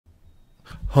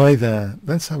Hi there,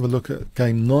 let's have a look at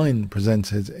game 9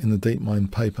 presented in the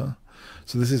DeepMind paper.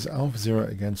 So this is AlphaZero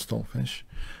against Stockfish,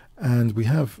 and we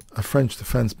have a French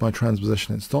defense by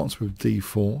transposition. It starts with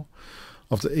d4.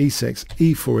 After e6,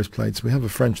 e4 is played, so we have a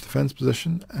French defense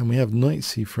position, and we have knight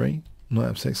c3,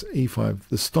 knight f6, e5,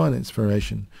 the Steinitz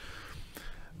variation.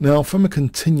 Now from a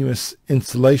continuous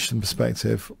installation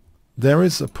perspective, there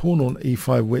is a pawn on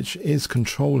e5 which is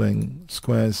controlling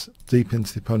squares deep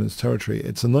into the opponent's territory.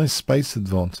 It's a nice space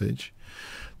advantage.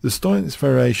 The Steinitz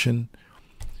variation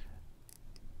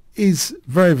is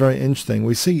very, very interesting.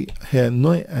 We see here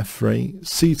knight f3,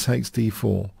 c takes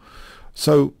d4.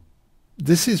 So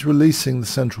this is releasing the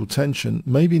central tension.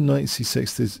 Maybe knight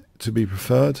c6 is to be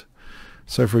preferred.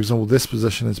 So for example, this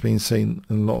position has been seen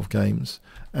in a lot of games,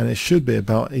 and it should be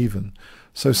about even.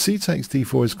 So c takes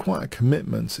d4 is quite a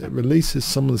commitment. It releases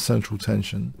some of the central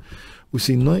tension. We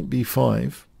see knight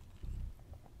b5,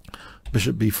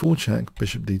 bishop b4 check,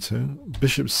 bishop d2,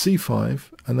 bishop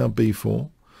c5, and now b4,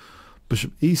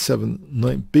 bishop e7,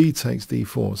 knight b takes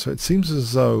d4. So it seems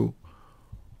as though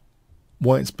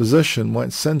white's position,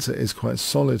 white's center is quite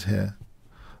solid here.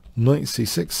 Knight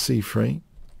c6, c3,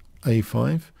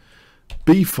 a5,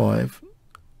 b5,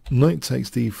 knight takes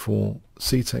d4,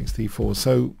 c takes d4.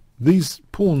 So these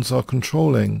pawns are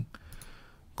controlling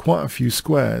quite a few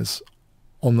squares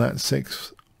on that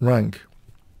 6th rank.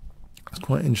 It's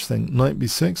quite interesting. Knight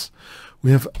b6,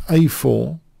 we have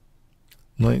a4,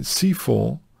 knight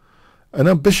c4, and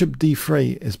now bishop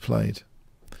d3 is played.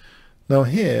 Now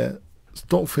here,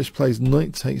 Stockfish plays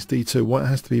knight takes d2. White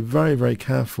has to be very, very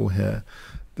careful here.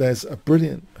 There's a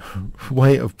brilliant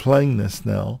way of playing this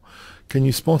now. Can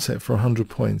you spot it for 100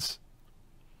 points?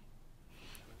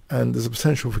 And there's a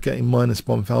potential for getting minus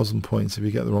 1,000 points if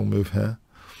you get the wrong move here.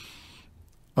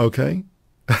 Okay.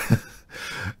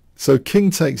 So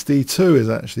king takes d2 is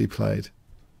actually played.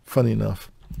 Funny enough.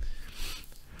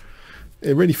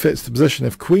 It really fits the position.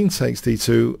 If queen takes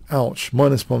d2, ouch,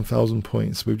 minus 1,000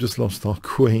 points. We've just lost our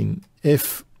queen.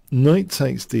 If knight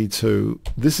takes d2,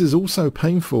 this is also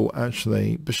painful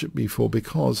actually, bishop b4,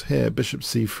 because here bishop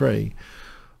c3,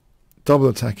 double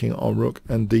attacking our rook,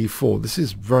 and d4. This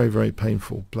is very, very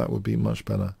painful. Black would be much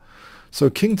better. So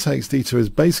king takes d2 is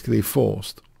basically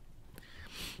forced.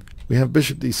 We have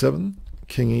bishop d7,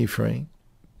 king e3,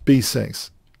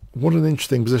 b6. What an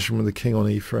interesting position with the king on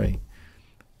e3.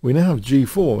 We now have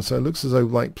g4, so it looks as though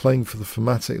like playing for the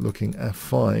thematic looking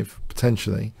f5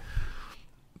 potentially.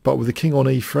 But with the king on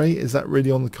e3, is that really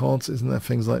on the cards? Isn't there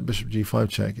things like bishop g5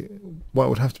 check? White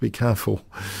would have to be careful.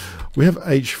 We have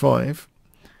h5.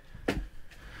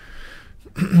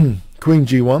 Queen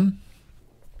g1,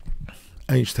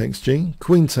 h takes g,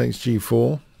 queen takes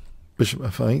g4, bishop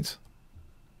f8,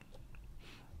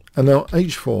 and now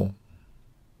h4,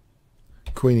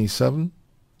 queen e7,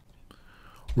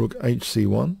 rook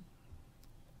hc1,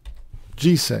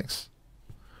 g6.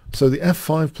 So the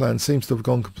f5 plan seems to have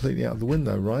gone completely out of the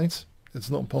window, right? It's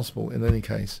not possible in any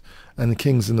case, and the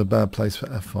king's in a bad place for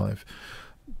f5.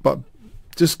 But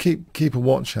just keep a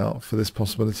watch out for this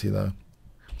possibility though.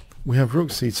 We have rook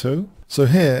c2. So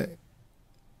here,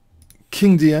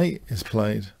 king d8 is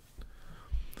played.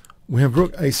 We have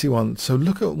rook ac1. So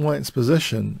look at white's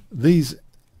position. These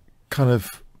kind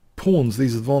of pawns,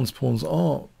 these advanced pawns,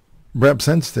 are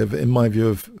representative, in my view,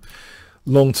 of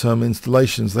long-term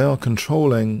installations. They are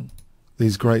controlling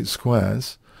these great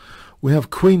squares. We have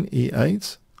queen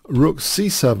e8, rook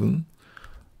c7,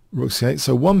 rook c8.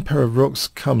 So one pair of rooks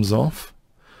comes off.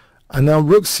 And now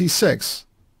rook c6.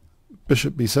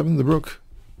 Bishop b7, the rook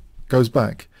goes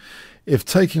back. If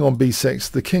taking on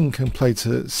b6, the king can play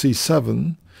to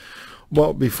c7,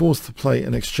 well, be forced to play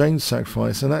an exchange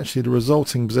sacrifice, and actually the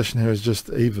resulting position here is just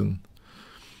even.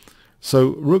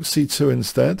 So rook c2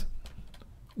 instead.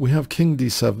 We have king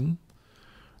d7,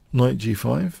 knight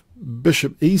g5,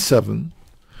 bishop e7.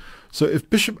 So if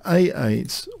bishop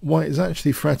a8, white is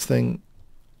actually threatening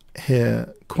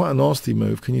here quite a nasty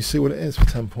move. Can you see what it is for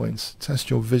 10 points? Test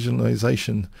your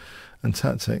visualization and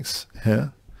tactics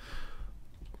here.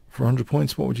 For 100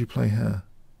 points, what would you play here?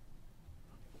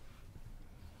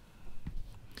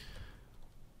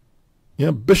 Yeah,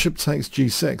 bishop takes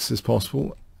g6 is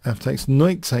possible. F takes,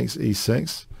 knight takes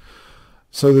e6.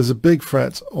 So there's a big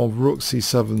threat of rook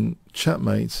c7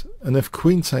 checkmate, and if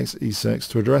queen takes e6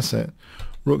 to address it,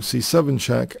 rook c7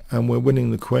 check, and we're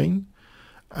winning the queen.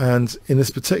 And in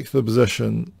this particular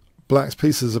position, black's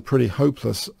pieces are pretty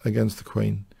hopeless against the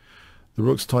queen. The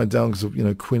rook's tied down because of,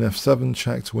 queen f7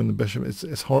 check to win the bishop. It's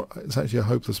actually a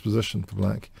hopeless position for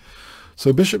black.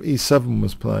 So bishop e7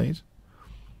 was played.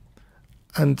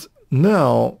 And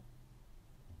now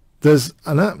there's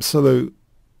an absolute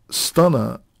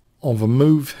stunner of a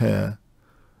move here,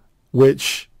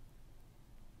 which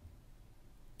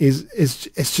is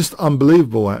it's just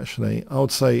unbelievable. Actually, I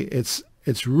would say it's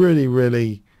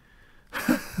really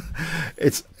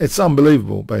it's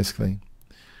unbelievable basically.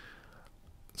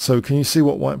 So can you see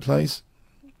what white plays?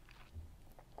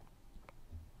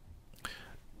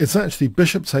 It's actually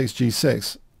bishop takes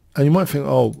g6, and you might think,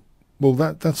 oh, well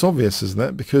that's obvious, isn't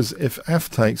it? Because if f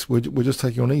takes, we're just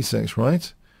taking on e6,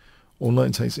 right? Or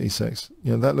knight takes e6.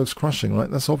 You know, that looks crushing, right?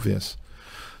 That's obvious.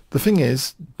 The thing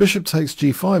is, bishop takes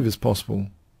g5 is possible.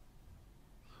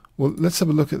 Well, let's have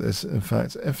a look at this. In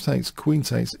fact, f takes, queen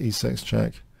takes e6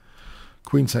 check,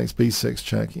 queen takes b6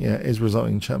 check, yeah, is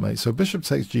resulting in checkmate. So bishop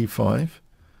takes g5,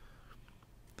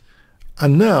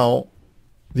 and now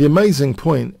the amazing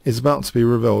point is about to be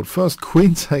revealed. First,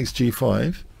 queen takes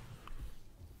g5.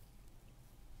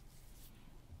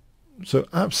 So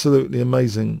absolutely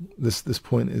amazing, this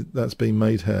point that's being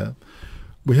made here.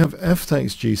 We have f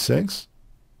takes g6,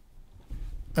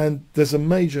 and there's a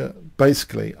major,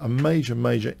 basically a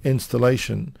major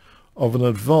installation of an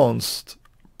advanced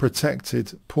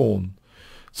protected pawn.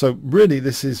 So really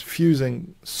this is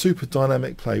fusing super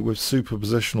dynamic play with super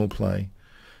positional play,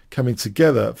 coming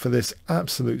together for this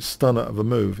absolute stunner of a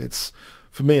move. It's,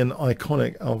 for me, an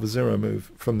iconic AlphaZero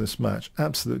move from this match.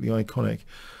 Absolutely iconic.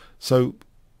 So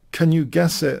can you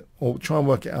guess it or try and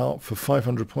work it out for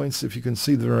 500 points? If you can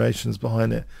see the variations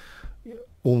behind it,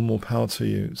 all the more power to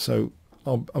you. So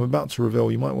I'm about to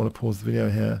reveal. You might want to pause the video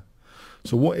here.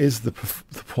 So what is the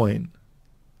point?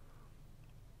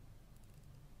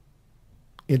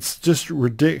 It's just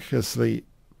ridiculously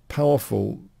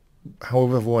powerful.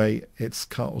 However way it's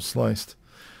cut or sliced,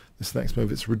 this next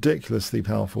move, it's ridiculously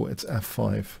powerful. It's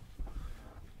f5.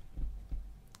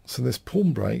 So this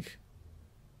pawn break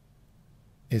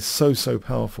is so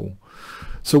powerful.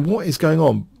 So what is going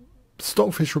on?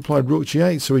 Stockfish replied rook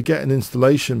g8, so we get an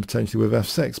installation potentially with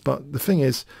f6. But the thing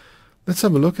is, let's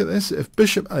have a look at this. If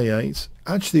bishop a8,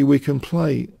 actually we can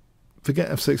play, forget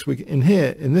f6, we can, in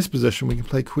here, in this position, we can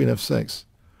play queen f6.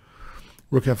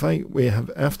 Rook f8, we have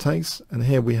f takes, and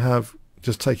here we have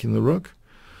just taking the rook.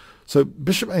 So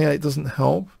bishop a8 doesn't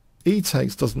help, e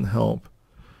takes doesn't help,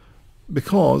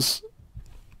 because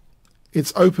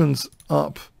it opens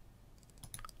up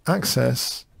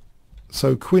access.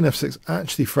 So queen f6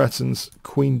 actually threatens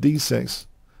queen d6,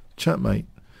 checkmate.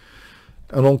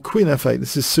 And on queen f8,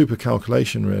 this is super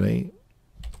calculation really,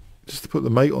 just to put the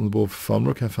mate on the board for fun.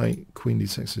 Rook f8, queen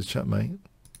d6 is checkmate.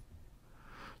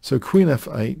 So queen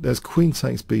f8, there's queen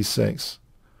takes b6,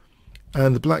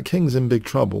 and the black king's in big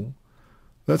trouble.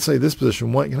 Let's say this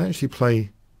position, white can actually play,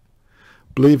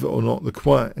 believe it or not, the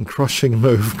quiet and crushing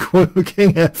move,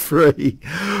 king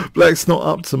f3. Black's not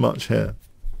up to much here.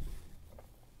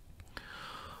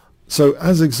 So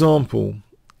as example,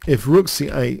 if rook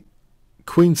c8,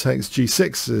 queen takes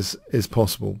g6 is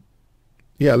possible.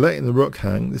 Yeah, letting the rook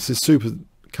hang, this is super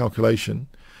calculation.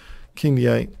 King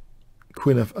d8,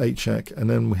 queen f8 check, and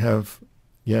then we have,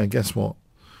 yeah, guess what?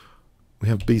 We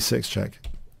have b6 check,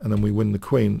 and then we win the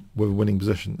queen with a winning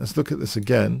position. Let's look at this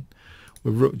again.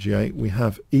 With rook g8, we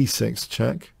have e6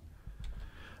 check,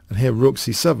 and here rook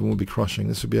c7 will be crushing.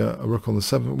 This would be a rook on the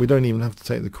 7th. We don't even have to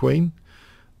take the queen.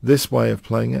 This way of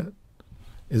playing it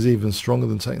is even stronger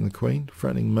than taking the queen,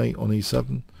 threatening mate on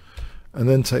e7, and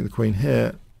then take the queen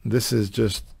here. This is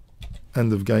just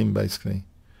end of game basically.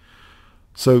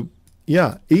 So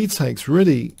yeah, e takes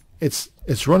really, it's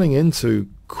running into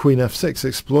queen f6,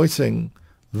 exploiting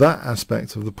that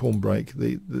aspect of the pawn break,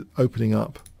 the opening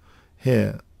up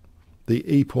here. The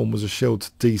e pawn was a shield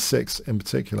to d6 in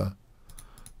particular.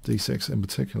 D6 in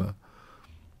particular.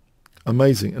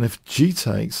 Amazing. And if g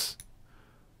takes,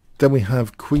 then we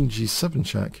have queen g7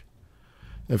 check.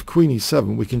 If queen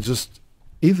e7, we can just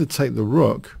either take the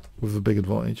rook with a big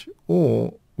advantage,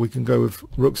 or we can go with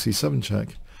rook c7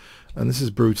 check. And this is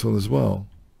brutal as well.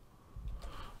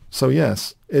 So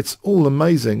yes, it's all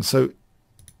amazing. So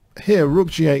here rook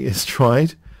g8 is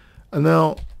tried, and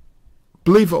now,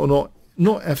 believe it or not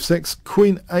f6,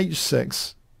 queen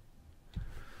h6.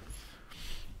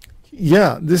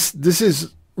 Yeah, this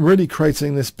is really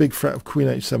creating this big threat of queen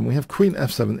h7. We have queen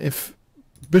f7. If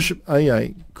bishop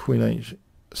a8, queen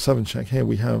h7 check, here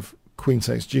we have queen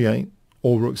takes g8,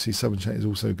 or rook c7 check is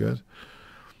also good.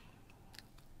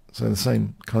 So the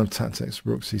same kind of tactics,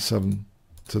 rook c7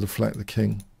 to deflect the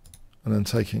king, and then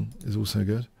taking is also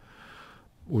good,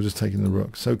 or just taking the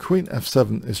rook. So queen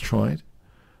f7 is tried,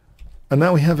 and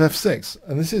now we have f6,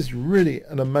 and this is really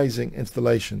an amazing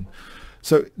installation.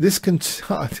 So this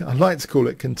I like to call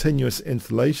it continuous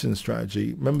installation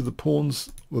strategy. Remember, the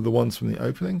pawns were the ones from the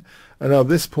opening, and now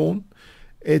this pawn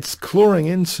it's clawing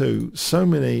into so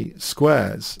many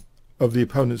squares of the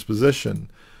opponent's position,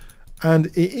 and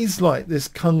it is like this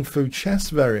Kung Fu chess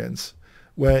variant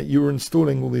where you were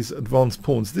installing all these advanced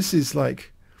pawns. This is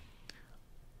like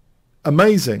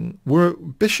amazing. We're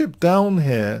bishop down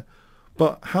here,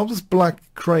 but how does black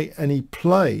create any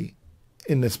play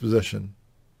in this position?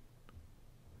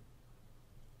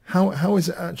 How is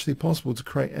it actually possible to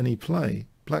create any play?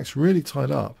 Black's really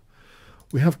tied up.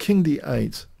 We have king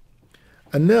d8,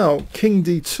 and now king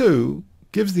d2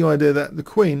 gives the idea that the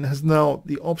queen has now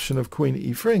the option of queen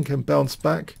e3 and can bounce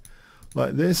back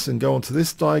like this and go onto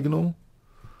this diagonal,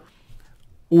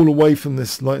 all away from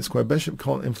this light square. Bishop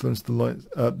can't influence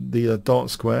the dark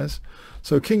squares.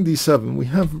 So king d7, we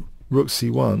have rook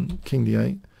c1, king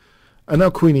d8, and now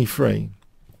queen e3,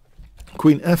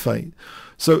 queen f8.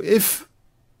 So if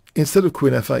instead of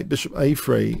queen f8, bishop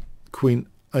a3, queen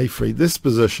a3, this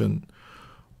position,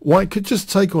 white could just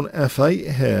take on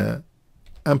f8 here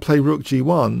and play rook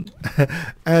g1.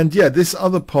 And yeah, this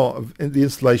other part of the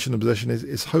installation of position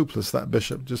is hopeless, that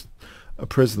bishop, just a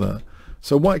prisoner.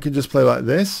 So white could just play like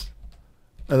this,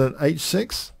 and then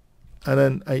h6, and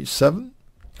then h7,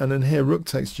 and then here rook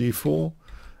takes g4,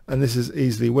 and this is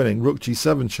easily winning. Rook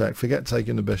g7 check, forget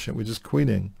taking the bishop, we're just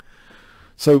queening.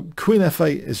 So queen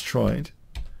f8 is tried,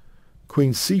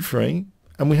 queen c3,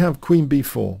 and we have queen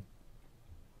b4.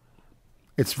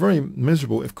 It's very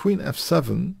miserable. If queen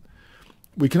f7,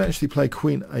 we can actually play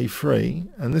queen a3,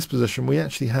 and this position we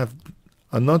actually have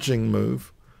a nudging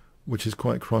move, which is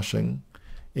quite crushing,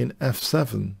 in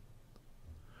f7.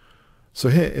 So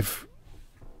here, if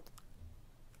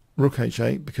rook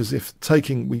h8, because if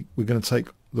taking, we're going to take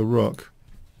the rook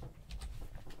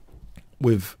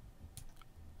with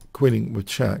queening with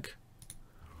check.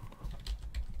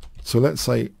 So let's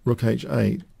say rook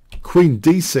h8, queen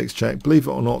d6 check. Believe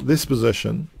it or not, this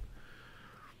position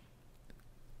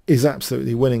is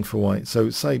absolutely winning for white. So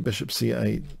say bishop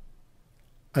c8,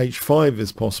 h5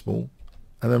 is possible,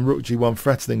 and then rook g1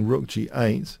 threatening rook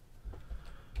g8,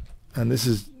 and this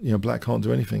is, you know, black can't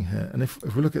do anything here. And if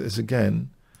we look at this again,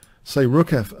 say rook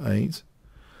f8,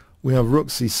 we have rook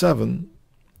c7,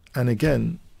 and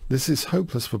again this is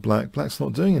hopeless for black. Black's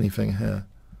not doing anything here,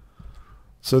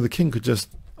 so the king could just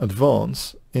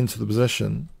advance into the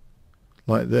position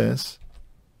like this,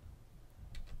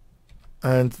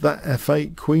 and that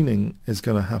f8 queening is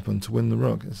going to happen to win the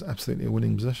rook. It's absolutely a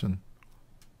winning position.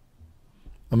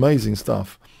 Amazing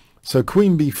stuff. So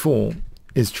queen b4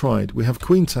 is tried. We have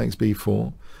queen takes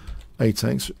b4, a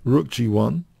takes, rook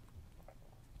g1.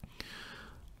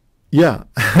 Yeah.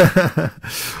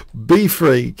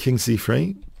 b3, king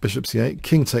c3, bishop c8,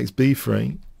 king takes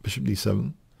b3, bishop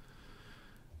d7,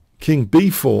 king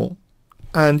b4,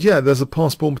 and yeah, there's a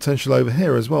pass pawn potential over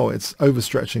here as well. It's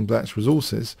overstretching black's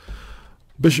resources.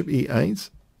 Bishop e8,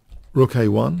 rook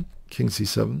a1, king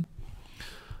c7.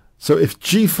 So if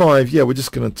g5, yeah, we're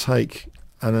just going to take,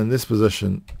 and then this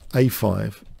position,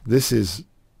 a5, this is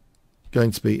going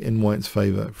to be in white's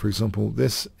favor. For example,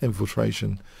 this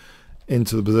infiltration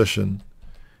into the position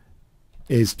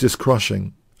is just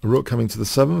crushing. A rook coming to the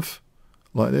 7th,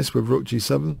 like this, with rook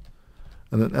g7,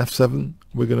 and then f7,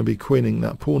 we're going to be queening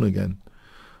that pawn again.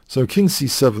 So king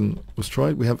c7 was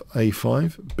tried. We have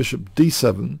a5, bishop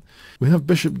d7. We have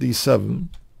bishop d7,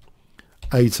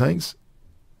 a takes,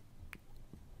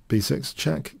 b6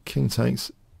 check, king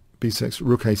takes, b6,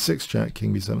 rook a6 check,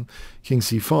 king b7, king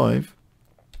c5,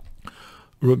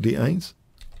 rook d8,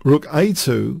 rook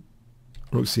a2,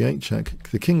 rook c8 check.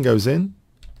 The king goes in,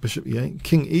 bishop e8,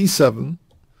 king e7,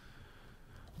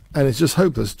 and it's just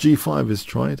hopeless. g5 is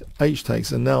tried, h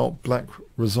takes, and now black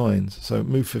resigns. So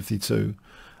move 52.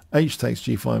 H takes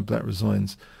g5, black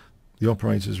resigns. The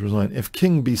operators resign. If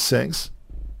king b6,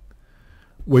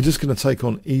 we're just going to take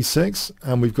on e6,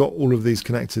 and we've got all of these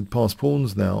connected passed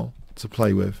pawns now to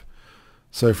play with.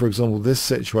 So for example, this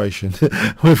situation,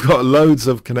 we've got loads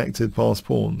of connected passed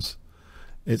pawns.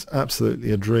 It's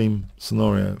absolutely a dream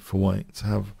scenario for white to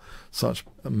have such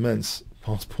immense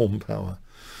passed pawn power.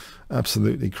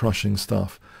 Absolutely crushing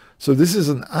stuff. So this is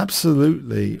an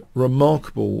absolutely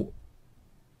remarkable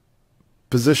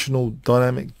positional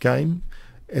dynamic game.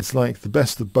 It's like the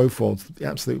best of both worlds, the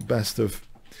absolute best of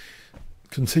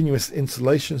continuous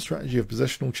installation strategy of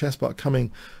positional chess, but coming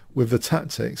with the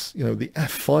tactics, you know, the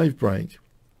f5 break,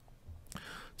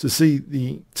 to see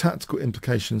the tactical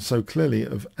implications so clearly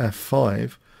of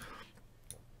f5,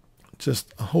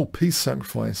 just a whole piece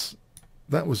sacrifice.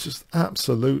 That was just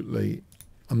absolutely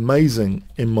amazing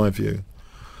in my view,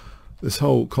 this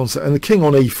whole concept. And the king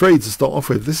on e3 to start off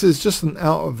with, this is just an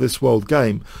out of this world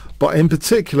game, but in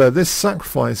particular this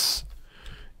sacrifice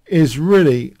is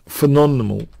really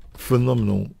phenomenal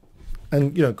phenomenal.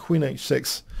 And, you know, queen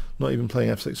h6, not even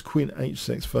playing f6, queen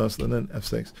h6 first and then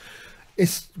f6.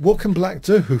 It's, what can black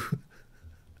do?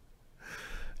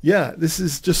 Yeah, this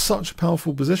is just such a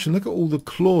powerful position. Look at all the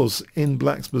claws in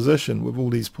black's position with all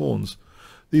these pawns.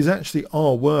 These actually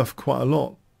are worth quite a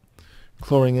lot,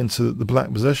 clawing into the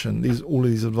black position, all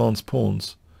these advanced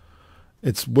pawns.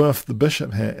 It's worth the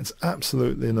bishop here. It's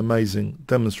absolutely an amazing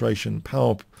demonstration.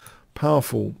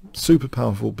 Powerful, super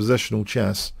powerful positional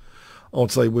chess. I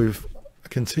would say with a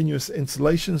continuous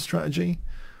installation strategy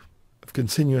of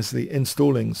continuously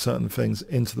installing certain things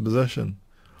into the position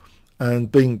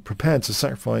and being prepared to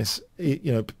sacrifice,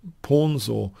 you know, pawns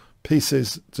or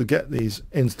pieces to get these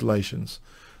installations.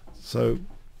 So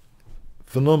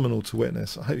phenomenal to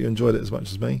witness. I hope you enjoyed it as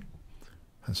much as me.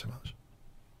 Thanks so much.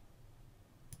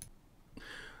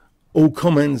 All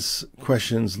comments,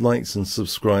 questions, likes and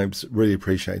subscribes really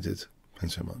appreciated.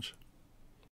 Thanks so much.